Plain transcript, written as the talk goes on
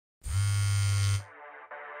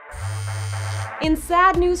In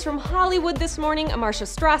sad news from Hollywood this morning, Marcia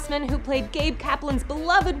Strassman, who played Gabe Kaplan's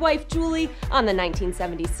beloved wife Julie on the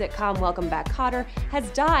 1970s sitcom Welcome Back, Kotter, has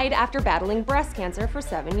died after battling breast cancer for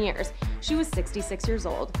 7 years. She was 66 years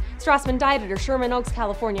old. Strassman died at her Sherman Oaks,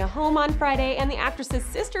 California home on Friday, and the actress's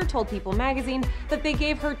sister told People magazine that they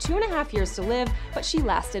gave her 2.5 years to live, but she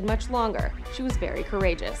lasted much longer. She was very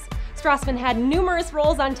courageous. Strassman had numerous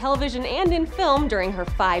roles on television and in film during her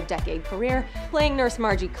 5-decade career, playing Nurse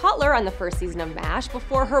Margie Cutler on the first season of MASH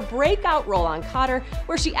before her breakout role on Kotter,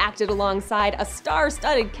 where she acted alongside a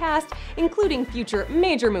star-studded cast, including future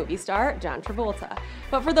major movie star John Travolta.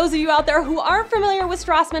 But for those of you out there who aren't familiar with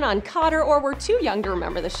Strassman on Kotter or were too young to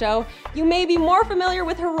remember the show, you may be more familiar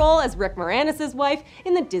with her role as Rick Moranis' wife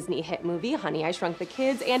in the Disney hit movie Honey, I Shrunk the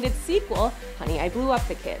Kids and its sequel, Honey, I Blew Up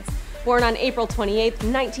the Kids. Born on April 28,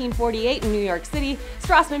 1948 in New York City,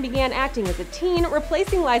 Strassman began acting as a teen,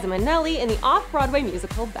 replacing Liza Minnelli in the off-Broadway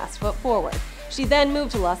musical Best Foot Forward. She then moved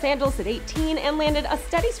to Los Angeles at 18 and landed a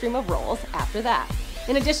steady stream of roles after that.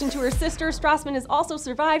 In addition to her sister, Strassman is also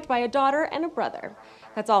survived by a daughter and a brother.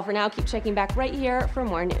 That's all for now. Keep checking back right here for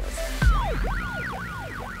more news.